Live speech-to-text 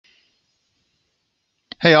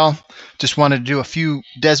Hey all, just wanted to do a few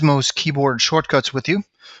Desmos keyboard shortcuts with you.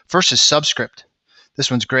 First is subscript.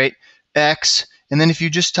 This one's great. X, and then if you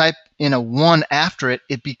just type in a 1 after it,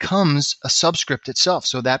 it becomes a subscript itself.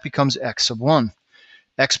 So that becomes x sub 1.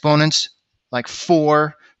 Exponents, like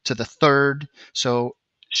 4 to the third. So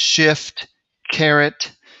shift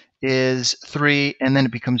caret is 3, and then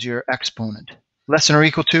it becomes your exponent. Less than or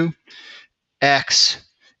equal to, x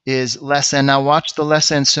is less than. Now watch the less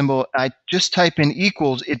than symbol. I just type in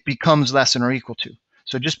equals, it becomes less than or equal to.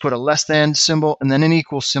 So just put a less than symbol and then an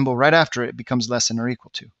equal symbol right after it, it becomes less than or equal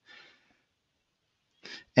to.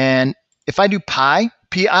 And if I do pi,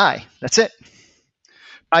 pi, that's it.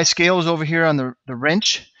 Pi scale is over here on the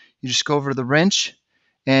wrench. You just go over to the wrench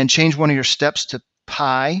and change one of your steps to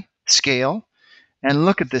pi scale. And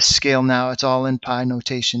look at this scale now. It's all in pi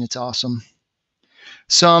notation. It's awesome.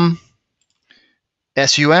 Sum,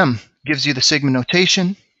 SUM, gives you the sigma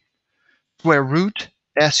notation. Square root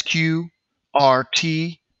SQRT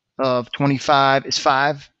of 25 is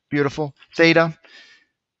 5. Beautiful. Theta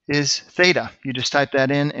is theta. You just type that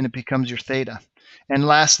in and it becomes your theta. And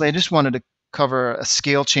lastly, I just wanted to cover a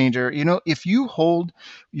scale changer. You know, if you hold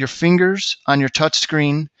your fingers on your touch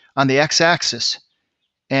screen on the x-axis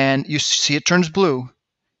and you see it turns blue,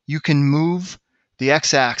 you can move the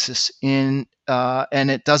x-axis in and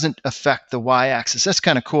it doesn't affect the y-axis. That's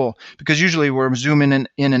kind of cool because usually we're zooming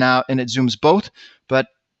in and out and it zooms both, but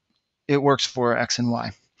it works for x and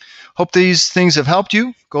y. Hope these things have helped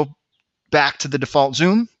you. Go back to the default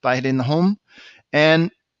zoom by hitting the home, and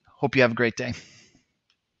hope you have a great day.